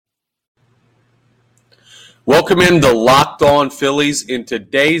Welcome into Locked On Phillies. In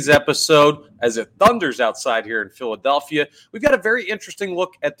today's episode, as it thunders outside here in Philadelphia, we've got a very interesting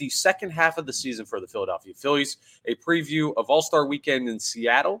look at the second half of the season for the Philadelphia Phillies, a preview of All-Star Weekend in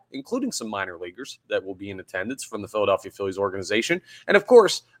Seattle, including some minor leaguers that will be in attendance from the Philadelphia Phillies organization, and of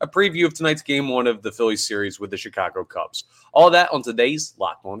course, a preview of tonight's Game 1 of the Phillies series with the Chicago Cubs. All that on today's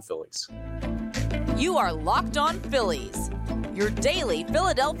Locked On Phillies. You are Locked On Phillies, your daily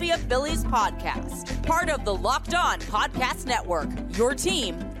Philadelphia Phillies podcast. Part of the Locked On Podcast Network, your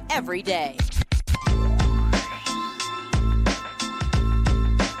team every day.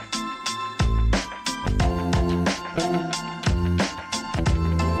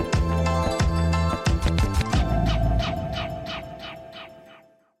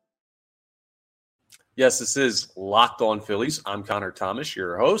 Yes, this is Locked On Phillies. I'm Connor Thomas,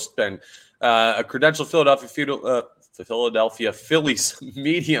 your host, and a credentialed Philadelphia Phillies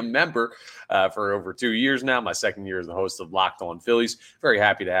media member for over 2 years now. My second year as the host of Locked On Phillies. Very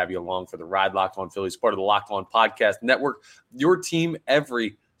happy to have you along for the ride. Locked On Phillies, part of the Locked On Podcast Network. Your team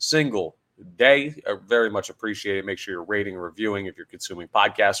every single day. I very much appreciate it. Make sure you're rating and reviewing if you're consuming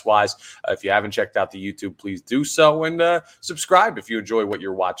podcast-wise. If you haven't checked out the YouTube, please do so. And subscribe if you enjoy what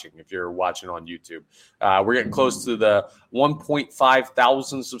you're watching, if you're watching on YouTube. We're getting close to the 1.5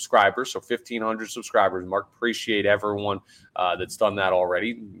 thousand subscribers, so 1,500 subscribers. Mark, appreciate everyone that's done that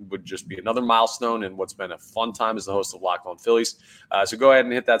already. It would just be another milestone in what's been a fun time as the host of Locked On Phillies. So go ahead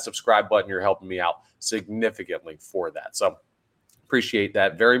and hit that subscribe button. You're helping me out significantly for that. So appreciate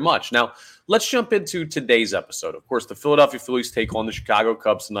that very much. Now, let's jump into today's episode. Of course, the Philadelphia Phillies take on the Chicago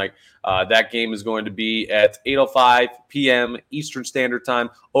Cubs tonight. That game is going to be at 8:05 p.m. Eastern Standard Time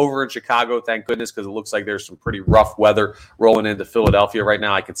over in Chicago. Thank goodness, because it looks like there's some pretty rough weather rolling into Philadelphia right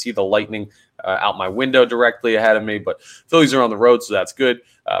now. I can see the lightning out my window directly ahead of me, but Phillies are on the road, so that's good.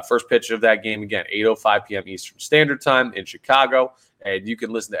 First pitch of that game, again, 8:05 p.m. Eastern Standard Time in Chicago. And you can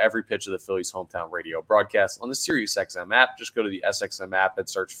listen to every pitch of the Phillies hometown radio broadcast on the SiriusXM app. Just go to the SXM app and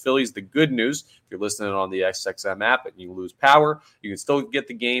search Phillies. The good news, if you're listening on the SXM app and you lose power, you can still get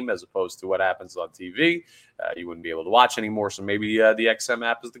the game as opposed to what happens on TV. You wouldn't be able to watch anymore. So maybe the XM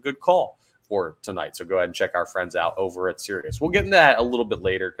app is the good call for tonight. So go ahead and check our friends out over at Sirius. We'll get into that a little bit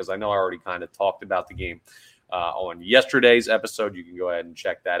later because I know I already kind of talked about the game on yesterday's episode. You can go ahead and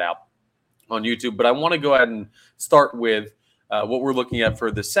check that out on YouTube. But I want to go ahead and start with what we're looking at for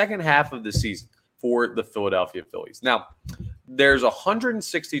the second half of the season for the Philadelphia Phillies. Now, there's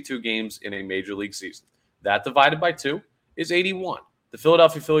 162 games in a major league season. That divided by 2 is 81. The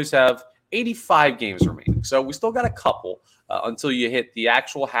Philadelphia Phillies have 85 games remaining. So we still got a couple until you hit the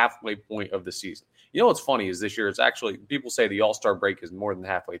actual halfway point of the season. You know what's funny is this year, it's actually, people say the All-Star break is more than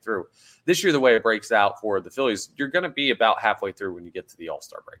halfway through. This year, the way it breaks out for the Phillies, you're going to be about halfway through when you get to the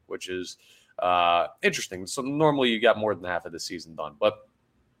All-Star break, which is interesting. So normally you got more than half of the season done, but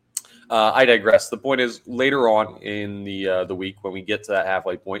I digress. The point is, later on in the week, when we get to that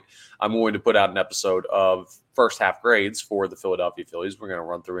halfway point, I'm going to put out an episode of first half grades for the Philadelphia Phillies. We're going to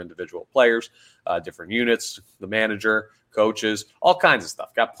run through individual players, different units, the manager, coaches, all kinds of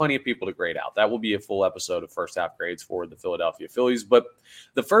stuff. Got plenty of people to grade out. That will be a full episode of first half grades for the Philadelphia Phillies. But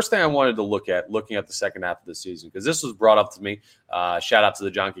the first thing I wanted to look at, looking at the second half of the season, because this was brought up to me, shout out to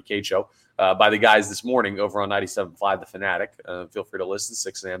the John Kincaid Show, by the guys this morning over on 97.5 The Fanatic. Feel free to listen,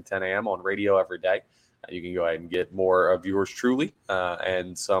 6 a.m., 10 a.m. on radio every day. You can go ahead and get more of yours truly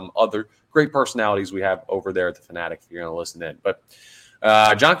and some other great personalities we have over there at The Fanatic if you're going to listen in. But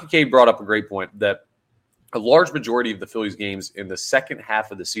John Kincaid brought up a great point that a large majority of the Phillies games in the second half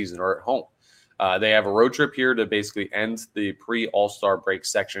of the season are at home. They have a road trip here to basically end the pre-All-Star break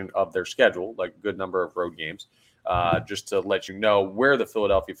section of their schedule, like a good number of road games. Just to let you know where the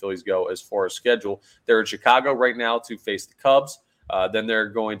Philadelphia Phillies go as far as schedule. They're in Chicago right now to face the Cubs. Then they're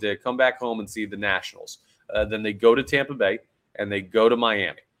going to come back home and see the Nationals. Then they go to Tampa Bay and they go to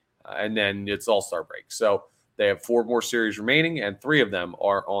Miami. And then it's All-Star break. So they have 4 more series remaining and 3 of them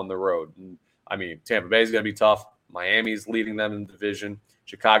are on the road. And, I mean, Tampa Bay is going to be tough. Miami's leading them in the division.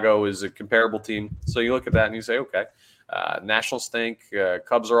 Chicago is a comparable team. So you look at that and you say, okay, Nationals stink.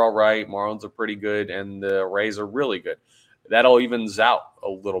 Cubs are all right. Marlins are pretty good. And the Rays are really good. That all evens out a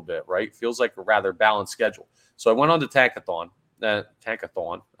little bit, right? Feels like a rather balanced schedule. So I went on to Tankathon. I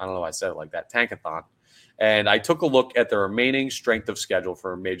don't know why I said it like that. Tankathon. And I took a look at the remaining strength of schedule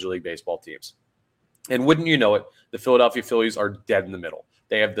for Major League Baseball teams. And wouldn't you know it, the Philadelphia Phillies are dead in the middle.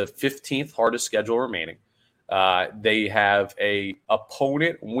 They have the 15th hardest schedule remaining. They have a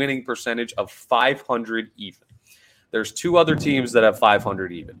opponent winning percentage of 500 even. There's 2 other teams that have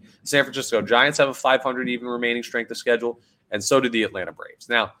 500 even. San Francisco Giants have a 500 even remaining strength of schedule, and so do the Atlanta Braves.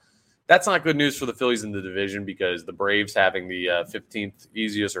 Now, That's not good news for the Phillies in the division because the Braves having the 15th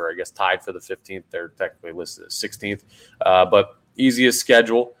easiest, or I guess tied for the 15th, they're technically listed as 16th, but easiest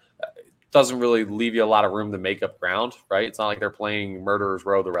schedule doesn't really leave you a lot of room to make up ground, right? It's not like they're playing Murderers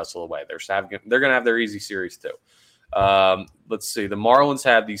Row the rest of the way. They're going to have their easy series too. Let's see. The Marlins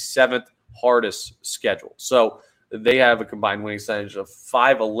have the 7th hardest schedule. So they have a combined winning percentage of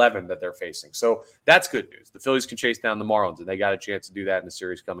 .511 that they're facing. So that's good news. The Phillies can chase down the Marlins, and they got a chance to do that in the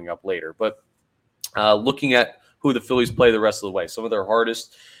series coming up later. But looking at who the Phillies play the rest of the way, some of their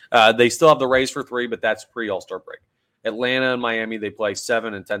hardest, they still have the Rays for 3, but that's pre-All-Star break. Atlanta and Miami, they play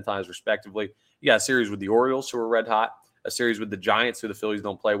 7 and 10 times respectively. You got a series with the Orioles, who are red hot, a series with the Giants, who the Phillies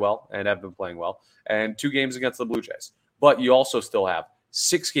don't play well and have been playing well, and 2 games against the Blue Jays. But you also still have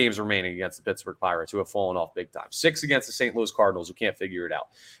 6 games remaining against the Pittsburgh Pirates, who have fallen off big time. 6 against the St. Louis Cardinals, who can't figure it out.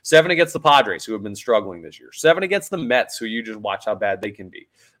 7 against the Padres, who have been struggling this year. 7 against the Mets, who you just watch how bad they can be.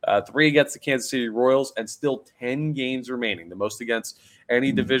 3 against the Kansas City Royals, and still 10 games remaining, the most against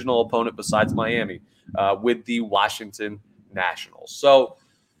any divisional opponent besides Miami, with the Washington Nationals. So,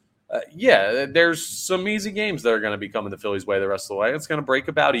 there's some easy games that are going to be coming the Phillies' way the rest of the way. It's going to break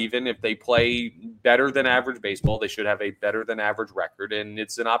about even. If they play better than average baseball, they should have a better than average record, and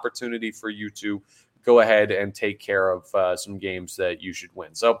it's an opportunity for you to go ahead and take care of some games that you should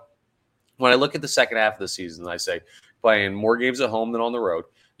win. So when I look at the second half of the season, I say playing more games at home than on the road.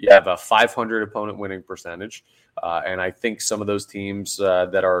 You have a .500 opponent winning percentage, and I think some of those teams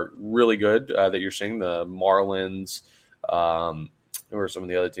that are really good that you're seeing, the Marlins, who are some of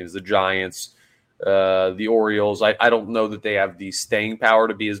the other teams, the Giants, the Orioles. I don't know that they have the staying power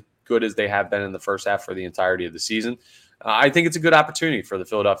to be as good as they have been in the first half for the entirety of the season. I think it's a good opportunity for the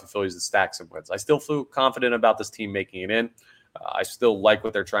Philadelphia Phillies to stack some wins. I still feel confident about this team making it in. I still like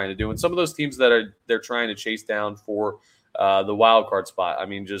what they're trying to do. And some of those teams that they're trying to chase down for the wild card spot, I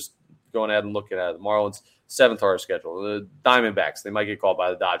mean, just going ahead and looking at it. The Marlins, 7th hardest schedule. The Diamondbacks, they might get called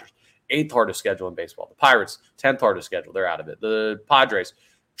by the Dodgers. 8th hardest schedule in baseball. The Pirates, 10th hardest schedule. They're out of it. The Padres,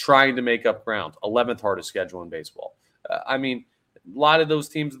 trying to make up ground. 11th hardest schedule in baseball. I mean, a lot of those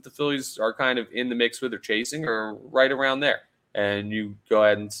teams that the Phillies are kind of in the mix with or chasing are right around there. And you go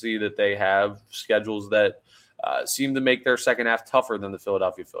ahead and see that they have schedules that seem to make their second half tougher than the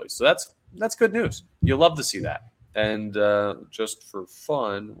Philadelphia Phillies. So that's good news. You love to see that. And just for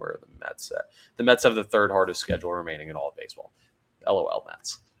fun, where are the Mets at? The Mets have the 3rd hardest schedule remaining in all of baseball. LOL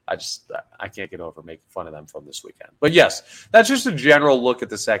Mets. I can't get over making fun of them from this weekend. But yes, that's just a general look at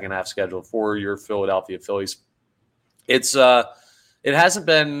the second half schedule for your Philadelphia Phillies. It hasn't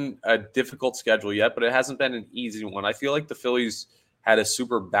been a difficult schedule yet, but it hasn't been an easy one. I feel like the Phillies had a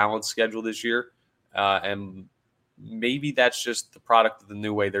super balanced schedule this year, and maybe that's just the product of the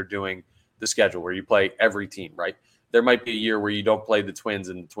new way they're doing the schedule, where you play every team, right? There might be a year where you don't play the Twins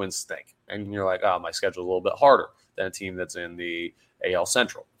and the Twins stink, and you're like, oh, my schedule's a little bit harder than a team that's in the AL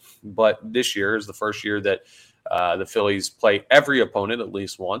Central. But this year is the first year that the Phillies play every opponent at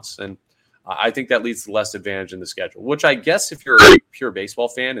least once, and I think that leads to less advantage in the schedule, which I guess if you're a pure baseball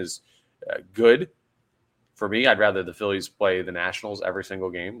fan is good. For me, I'd rather the Phillies play the Nationals every single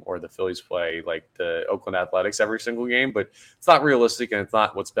game, or the Phillies play like the Oakland Athletics every single game, but it's not realistic and it's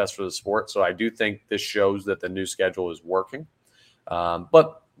not what's best for the sport. So I do think this shows that the new schedule is working.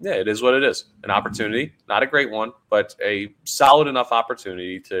 But yeah, it is what it is. An opportunity, not a great one, but a solid enough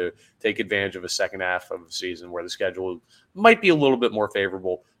opportunity to take advantage of a second half of the season where the schedule might be a little bit more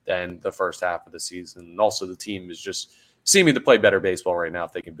favorable than the first half of the season. And also the team is just seeming to play better baseball right now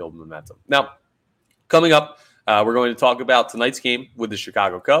if they can build momentum. Now, coming up, we're going to talk about tonight's game with the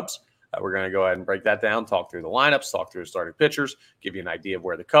Chicago Cubs. We're going to go ahead and break that down, talk through the lineups, talk through the starting pitchers, give you an idea of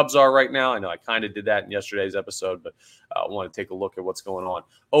where the Cubs are right now. I know I kind of did that in yesterday's episode, but I want to take a look at what's going on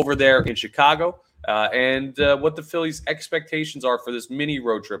over there in Chicago and what the Phillies' expectations are for this mini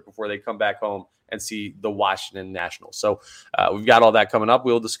road trip before they come back home and see the Washington Nationals. So we've got all that coming up.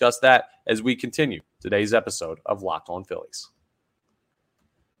 We'll discuss that as we continue today's episode of Locked On Phillies.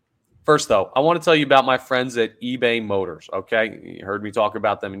 First, though, I want to tell you about my friends at eBay Motors, okay? You heard me talk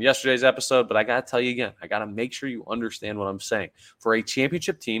about them in yesterday's episode, but I got to tell you again, I got to make sure you understand what I'm saying. For a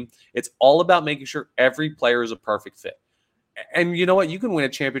championship team, it's all about making sure every player is a perfect fit. And you know what? You can win a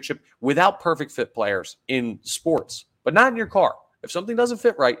championship without perfect fit players in sports, but not in your car. If something doesn't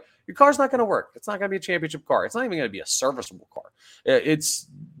fit right, your car's not going to work. It's not going to be a championship car. It's not even going to be a serviceable car. It's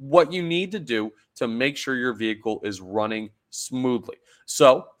what you need to do to make sure your vehicle is running smoothly.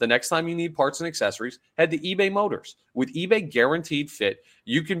 So the next time you need parts and accessories, head to eBay Motors. With eBay Guaranteed Fit,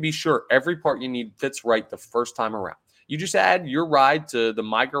 you can be sure every part you need fits right the first time around. You just add your ride to the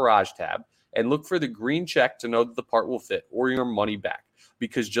My Garage tab and look for the green check to know that the part will fit or your money back.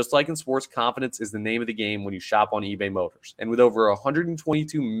 because just like in sports, confidence is the name of the game when you shop on eBay Motors. And with over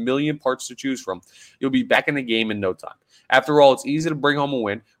 122 million parts to choose from, you'll be back in the game in no time. After all, it's easy to bring home a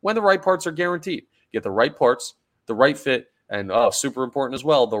win when the right parts are guaranteed. Get the right parts, the right fit, and super important as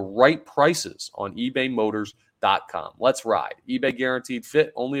well, the right prices on ebaymotors.com. Let's ride. eBay guaranteed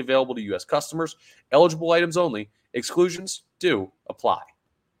fit, only available to U.S. customers. Eligible items only. Exclusions do apply.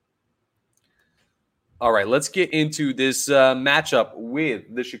 All right, let's get into this matchup with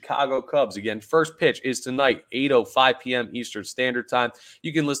the Chicago Cubs. Again, first pitch is tonight, 8:05 p.m. Eastern Standard Time.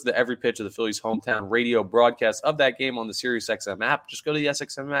 You can listen to every pitch of the Phillies' hometown radio broadcast of that game on the SiriusXM app. Just go to the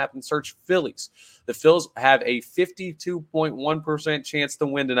SXM app and search Phillies. The Phils have a 52.1% chance to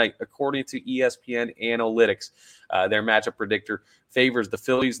win tonight, according to ESPN Analytics. Their matchup predictor favors the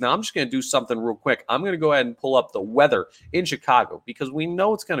Phillies. Now, I'm just going to do something real quick. I'm going to go ahead and pull up the weather in Chicago because we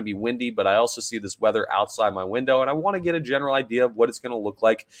know it's going to be windy, but I also see this weather outside my window, and I want to get a general idea of what it's going to look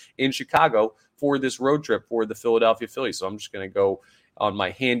like in Chicago for this road trip for the Philadelphia Phillies. So I'm just going to go on my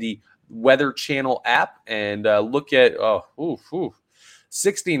handy Weather Channel app and look at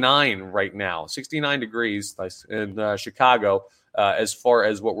 69 right now, 69 degrees in Chicago as far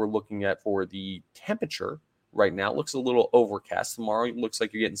as what we're looking at for the temperature. Right now, it looks a little overcast. Tomorrow, it looks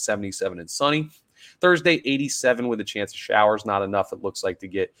like you're getting 77 and sunny. Thursday, 87 with a chance of showers. Not enough, it looks like, to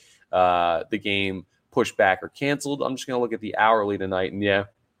get the game pushed back or canceled. I'm just going to look at the hourly tonight. And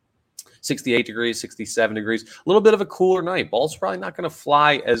 68 degrees, 67 degrees. A little bit of a cooler night. Ball's probably not going to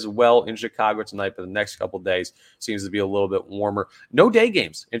fly as well in Chicago tonight, but the next couple of days seems to be a little bit warmer. No day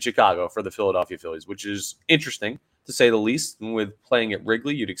games in Chicago for the Philadelphia Phillies, which is interesting, to say the least. And with playing at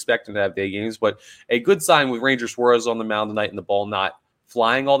Wrigley, you'd expect them to have day games, but a good sign with Ranger Suarez on the mound tonight and the ball not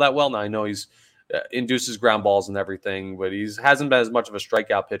flying all that well. Now, I know he's induces ground balls and everything, but he hasn't been as much of a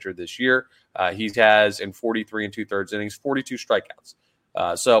strikeout pitcher this year. He has, in 43 and 2/3 innings, 42 strikeouts.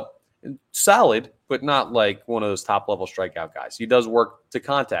 So solid, but not like one of those top-level strikeout guys. He does work to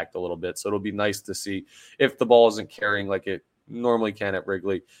contact a little bit, so it'll be nice to see if the ball isn't carrying like it normally can at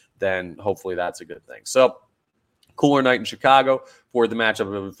Wrigley, then hopefully that's a good thing. So, cooler night in Chicago for the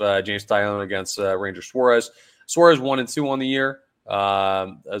matchup of James Taillon against Ranger Suarez. Suarez 1-2 on the year,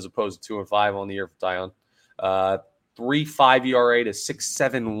 as opposed to 2-5 on the year for Taillon. 3.5 ERA to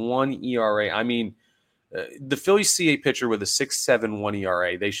 6.71 ERA. I mean, the Phillies see a pitcher with a 6.71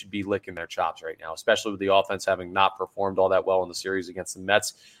 ERA. They should be licking their chops right now, especially with the offense having not performed all that well in the series against the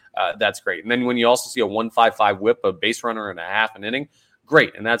Mets. That's great. And then when you also see a 1.55 whip, a base runner and a half an inning,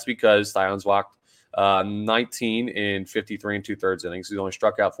 great. And that's because Taillon's walked 19 in 53 and 2/3 innings. He's only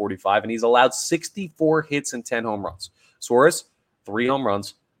struck out 45, and he's allowed 64 hits and 10 home runs. Suarez, 3 home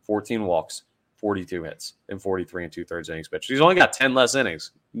runs, 14 walks, 42 hits in 43 and 2/3 innings pitched. He's only got 10 less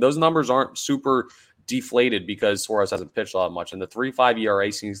innings. Those numbers aren't super deflated because Suarez hasn't pitched all that much, and the 3.5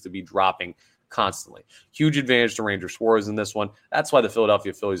 ERA seems to be dropping constantly. Huge advantage to Ranger Suarez in this one. That's why the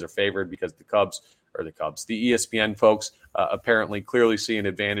Philadelphia Phillies are favored, because the ESPN folks apparently clearly see an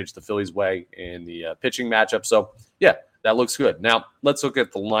advantage the Phillies' way in the pitching matchup. So, yeah, that looks good. Now, let's look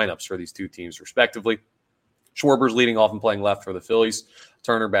at the lineups for these two teams, respectively. Schwarber's leading off and playing left for the Phillies.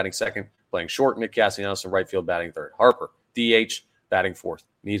 Turner batting second, playing short. Nick Castellanos in right field batting third. Harper, DH, batting fourth.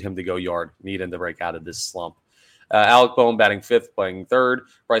 Need him to go yard. Need him to break out of this slump. Alec Boehm batting fifth, playing third.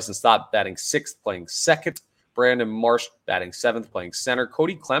 Bryson Stott batting sixth, playing second. Brandon Marsh batting seventh, playing center.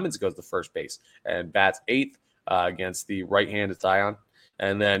 Cody Clemens goes to first base and bats eighth against the right-handed Taillon.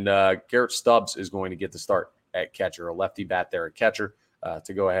 And then Garrett Stubbs is going to get the start at catcher, a lefty bat there at catcher,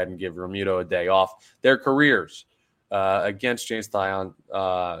 to go ahead and give Remuto a day off. Their careers against James Taillon.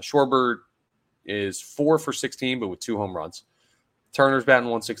 Schwarber is 4 for 16, but with 2 home runs. Turner's batting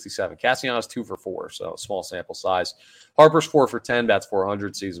 167. Castellanos 2 for 4, so small sample size. Harper's 4 for 10, bats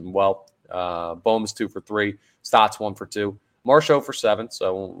 400, season well. Boehm's 2 for 3. Stott's 1 for 2. Marsh 0 for 7,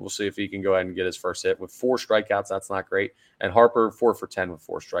 so we'll see if he can go ahead and get his first hit with 4 strikeouts. That's not great. And Harper 4 for 10 with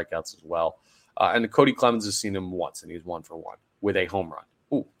 4 strikeouts as well. And Cody Clemens has seen him once, and he's 1 for 1 with a home run.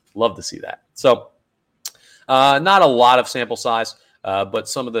 Ooh, love to see that. So not a lot of sample size, but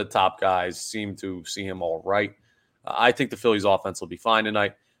some of the top guys seem to see him all right. I think the Phillies offense will be fine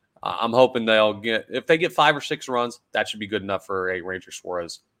tonight. I'm hoping if they get 5 or 6 runs, that should be good enough for a Ranger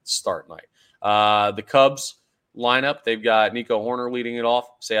Suarez start night. The Cubs lineup, they've got Nico Horner leading it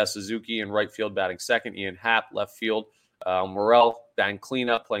off, Seiya Suzuki in right field batting second, Ian Happ left field, Morel batting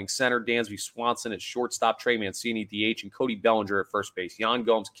cleanup, playing center, Dansby Swanson at shortstop, Trey Mancini DH, and Cody Bellinger at first base. Yan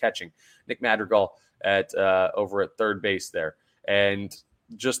Gomes catching, Nick Madrigal at over at third base there. And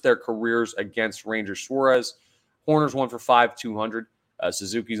just their careers against Ranger Suarez. Horner's 1 for 5, 200.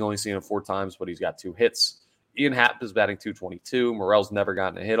 Suzuki's only seen him 4 times, but he's got 2 hits. Ian Happ is batting 222. Morel's never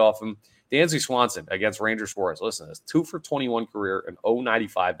gotten a hit off him. Dansby Swanson against Ranger Suarez. Listen, it's 2 for 21 career and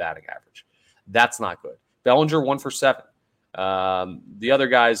 0.95 batting average. That's not good. Bellinger 1 for 7. The other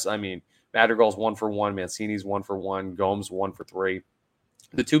guys, I mean, Madrigal's 1 for 1. Mancini's 1 for 1. Gomes 1 for 3.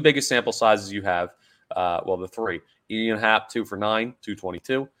 The two biggest sample sizes you have, the three. Ian Happ 2 for 9,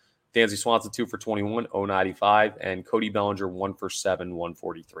 222. Dansby Swanson 2 for 21, 0.95. And Cody Bellinger 1 for 7,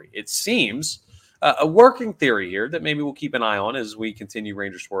 143. It seems a working theory here that maybe we'll keep an eye on as we continue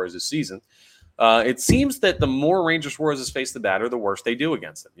Ranger Suarez's season. It seems that the more Ranger Suarez face the batter, the worse they do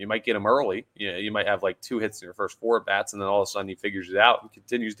against him. You might get him early. You might have like 2 hits in your first 4 at-bats, and then all of a sudden he figures it out and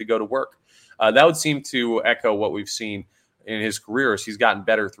continues to go to work. That would seem to echo what we've seen in his career as he's gotten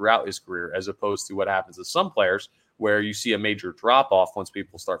better throughout his career, as opposed to what happens to some players where you see a major drop-off once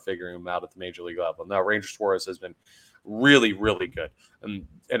people start figuring him out at the major league level. Now, Ranger Suarez has been really, really good. An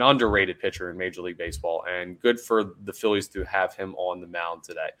underrated pitcher in Major League Baseball, and good for the Phillies to have him on the mound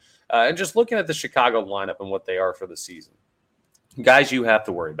today. And just looking at the Chicago lineup and what they are for the season, guys you have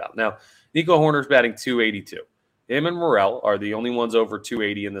to worry about. Now, Nico Hoerner's batting 282. Him and Morel are the only ones over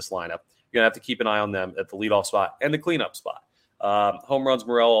 280 in this lineup. You're going to have to keep an eye on them at the leadoff spot and the cleanup spot. Home runs,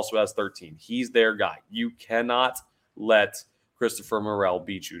 Morel also has 13. He's their guy. You cannot let Christopher Morel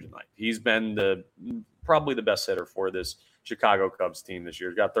beat you tonight. He's been probably the best hitter for this Chicago Cubs team this year.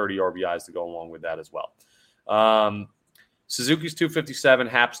 He's got 30 RBIs to go along with that as well. Suzuki's 257,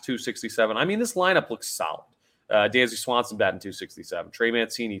 Happ's 267. I mean, this lineup looks solid. Dansby Swanson batting 267, Trey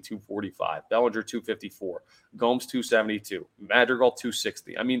Mancini 245, Bellinger 254, Gomes 272, Madrigal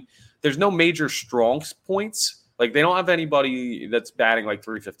 260. I mean, there's no major strong points. Like, they don't have anybody that's batting like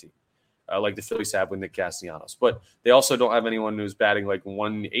 315. Like the Phillies have with Nick Castellanos. But they also don't have anyone who's batting like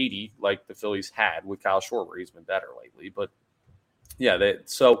 180 like the Phillies had with Kyle Schwarber. He's been better lately. But, yeah,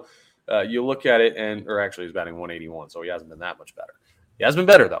 you look at it, or actually he's batting 181, so he hasn't been that much better. He has been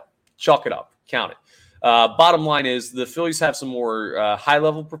better, though. Chalk it up. Count it. Bottom line is the Phillies have some more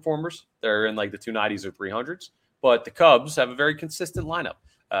high-level performers. They're in like the 290s or 300s. But the Cubs have a very consistent lineup.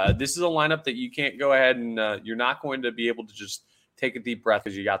 This is a lineup that you can't go ahead and you're not going to be able to just take a deep breath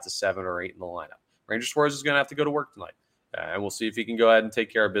because you got to 7 or 8 in the lineup. Ranger Suarez is going to have to go to work tonight. And we'll see if he can go ahead and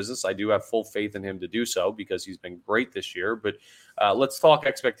take care of business. I do have full faith in him to do so because he's been great this year. But let's talk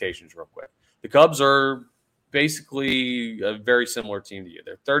expectations real quick. The Cubs are basically a very similar team to you.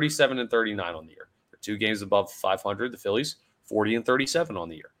 They're 37 and 39 on the year. They're 2 games above 500. The Phillies, 40 and 37 on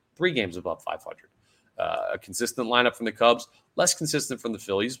the year. 3 games above 500. A consistent lineup from the Cubs. Less consistent from the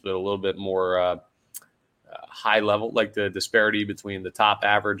Phillies, but a little bit more high level, like the disparity between the top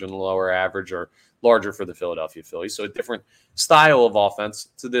average and the lower average are larger for the Philadelphia Phillies. So a different style of offense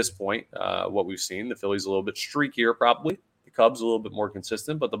to this point, what we've seen. The Phillies a little bit streakier probably. The Cubs a little bit more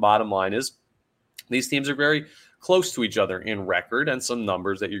consistent. But the bottom line is these teams are very close to each other in record and some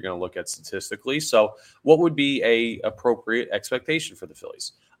numbers that you're going to look at statistically. So what would be a appropriate expectation for the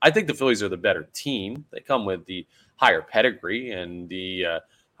Phillies? I think the Phillies are the better team. They come with the higher pedigree and the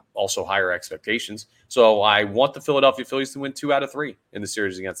also higher expectations. So I want the Philadelphia Phillies to win 2 out of 3 in the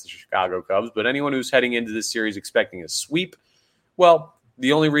series against the Chicago Cubs. But anyone who's heading into this series expecting a sweep, well,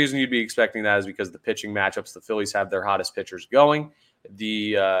 the only reason you'd be expecting that is because the pitching matchups, the Phillies have their hottest pitchers going.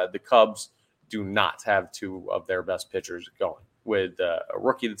 The Cubs do not have 2 of their best pitchers going, with a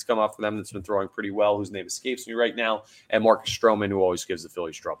rookie that's come off for them that's been throwing pretty well, whose name escapes me right now, and Marcus Stroman, who always gives the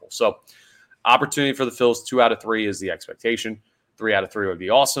Phillies trouble. So opportunity for the Phils, 2 out of 3 is the expectation. 3 out of 3 would be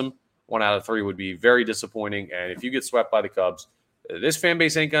awesome. 1 out of 3 would be very disappointing. And if you get swept by the Cubs, this fan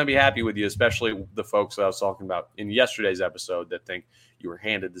base ain't going to be happy with you, especially the folks that I was talking about in yesterday's episode that think you were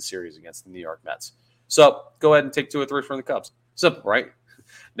handed the series against the New York Mets. So go ahead and take 2 or 3 from the Cubs. Simple, right?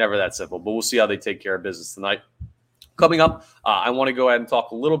 Never that simple, but we'll see how they take care of business tonight. Coming up, I want to go ahead and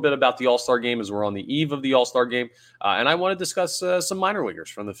talk a little bit about the All-Star game as we're on the eve of the All-Star game. And I want to discuss some minor leaguers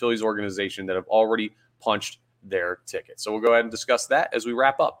from the Phillies organization that have already punched their ticket. So we'll go ahead and discuss that as we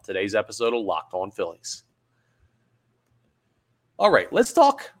wrap up today's episode of Locked On Phillies. All right, let's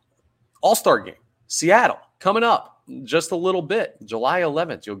talk All-Star game. Seattle coming up just a little bit. July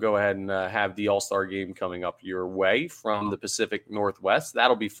 11th, you'll go ahead and have the All-Star game coming up your way from the Pacific Northwest.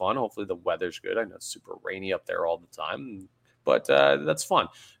 That'll be fun. Hopefully the weather's good. I know it's super rainy up there all the time, but that's fun.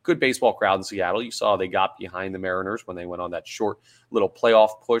 Good baseball crowd in Seattle. You saw they got behind the Mariners when they went on that short little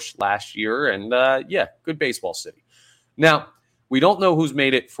playoff push last year. And, good baseball city. Now, We don't know who's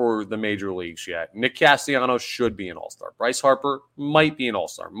made it for the major leagues yet. Nick Castellanos should be an all-star. Bryce Harper might be an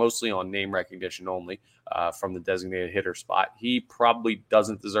all-star, mostly on name recognition only from the designated hitter spot. He probably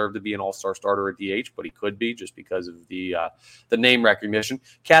doesn't deserve to be an all-star starter at DH, but he could be just because of the name recognition.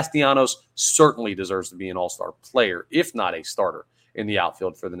 Castellanos certainly deserves to be an all-star player, if not a starter in the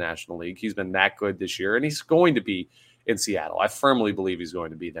outfield for the National League. He's been that good this year, and he's going to be in Seattle. I firmly believe he's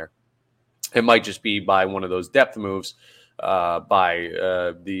going to be there. It might just be by one of those depth moves by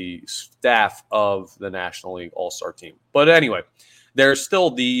the staff of the National League All-Star team. But anyway, there's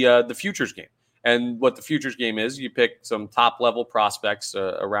still the futures game. And what the futures game is, you pick some top-level prospects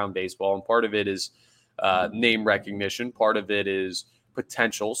around baseball, and part of it is name recognition. Part of it is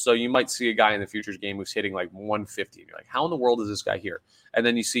potential. So you might see a guy in the futures game who's hitting like 150. And you're like, how in the world is this guy here? And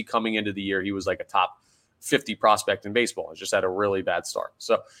then you see coming into the year, he was like a top 50 prospect in baseball. It's just had a really bad start.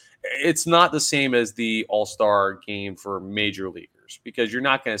 So it's not the same as the all-star game for major leaguers, because you're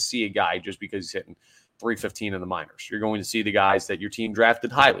not going to see a guy just because he's hitting 315 in the minors. You're going to see the guys that your team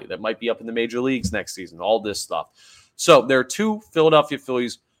drafted highly that might be up in the major leagues next season, all this stuff. So there are two Philadelphia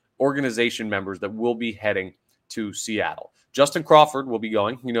Phillies organization members that will be heading to Seattle. Justin Crawford will be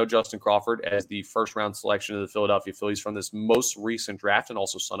going. You know Justin Crawford as the first-round selection of the Philadelphia Phillies from this most recent draft, and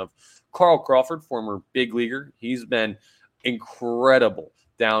also son of Carl Crawford, former big leaguer. He's been incredible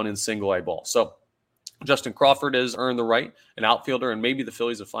down in single-A ball. So Justin Crawford has earned the right, an outfielder, and maybe the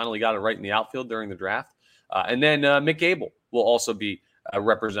Phillies have finally got it right in the outfield during the draft. And then Mick Abel will also be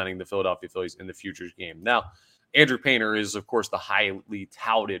representing the Philadelphia Phillies in the futures game. Now, Andrew Painter is, of course, the highly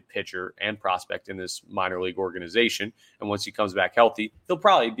touted pitcher and prospect in this minor league organization. And once he comes back healthy, he'll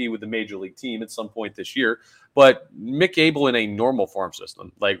probably be with the major league team at some point this year. But Mick Abel in a normal farm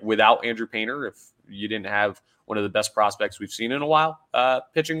system, like without Andrew Painter, if you didn't have one of the best prospects we've seen in a while,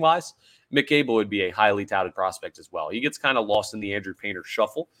 pitching-wise, Mick Abel would be a highly touted prospect as well. He gets kind of lost in the Andrew Painter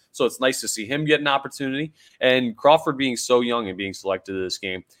shuffle, so it's nice to see him get an opportunity. And Crawford being so young and being selected to this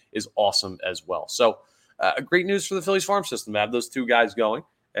game is awesome as well. So great news for the Phillies farm system to have those two guys going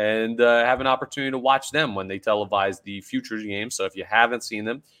and have an opportunity to watch them when they televise the futures game. So if you haven't seen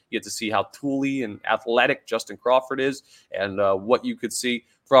them, you get to see how tooly and athletic Justin Crawford is, and what you could see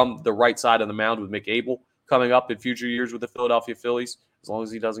from the right side of the mound with Mick Abel coming up in future years with the Philadelphia Phillies, as long as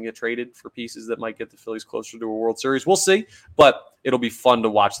he doesn't get traded for pieces that might get the Phillies closer to a World Series. We'll see, but it'll be fun to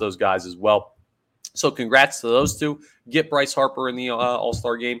watch those guys as well. So congrats to those two. Get Bryce Harper in the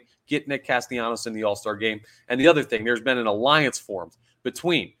All-Star game. Get Nick Castellanos in the All-Star game. And the other thing, there's been an alliance formed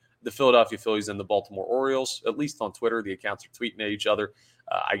between the Philadelphia Phillies and the Baltimore Orioles. At least on Twitter, the accounts are tweeting at each other.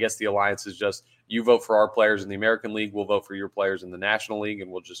 I guess the alliance is just, you vote for our players in the American League, we'll vote for your players in the National League, and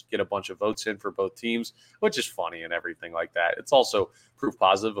we'll just get a bunch of votes in for both teams, which is funny and everything like that. It's also proof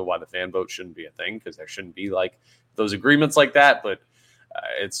positive of why the fan vote shouldn't be a thing, because there shouldn't be like those agreements like that, but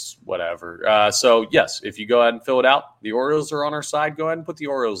it's whatever. So, yes, if you go ahead and fill it out, the Orioles are on our side. Go ahead and put the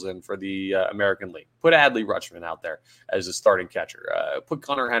Orioles in for the American League. Put Adley Rutschman out there as a starting catcher. Put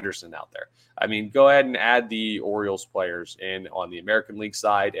Connor Henderson out there. I mean, go ahead and add the Orioles players in on the American League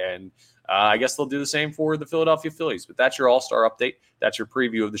side, and I guess they'll do the same for the Philadelphia Phillies. But that's your All-Star update. That's your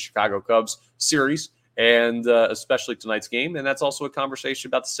preview of the Chicago Cubs series, and especially tonight's game. And that's also a conversation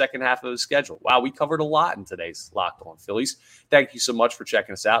about the second half of the schedule. Wow, we covered a lot in today's Locked On Phillies. Thank you so much for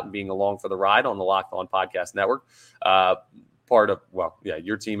checking us out and being along for the ride on the Locked On Podcast Network. Part of,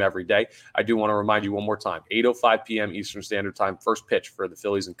 your team every day. I do want to remind you one more time, 8:05 p.m. Eastern Standard Time, first pitch for the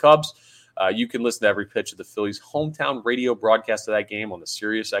Phillies and Cubs. You can listen to every pitch of the Phillies' hometown radio broadcast of that game on the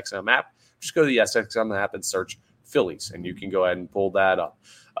SiriusXM app. Just go to the SXM app and search Phillies, and you can go ahead and pull that up.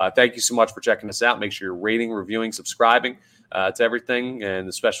 Thank you so much for checking us out. Make sure you're rating, reviewing, subscribing to everything, and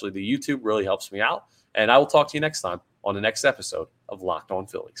especially the YouTube really helps me out. And I will talk to you next time on the next episode of Locked On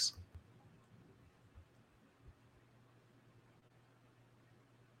Phillies.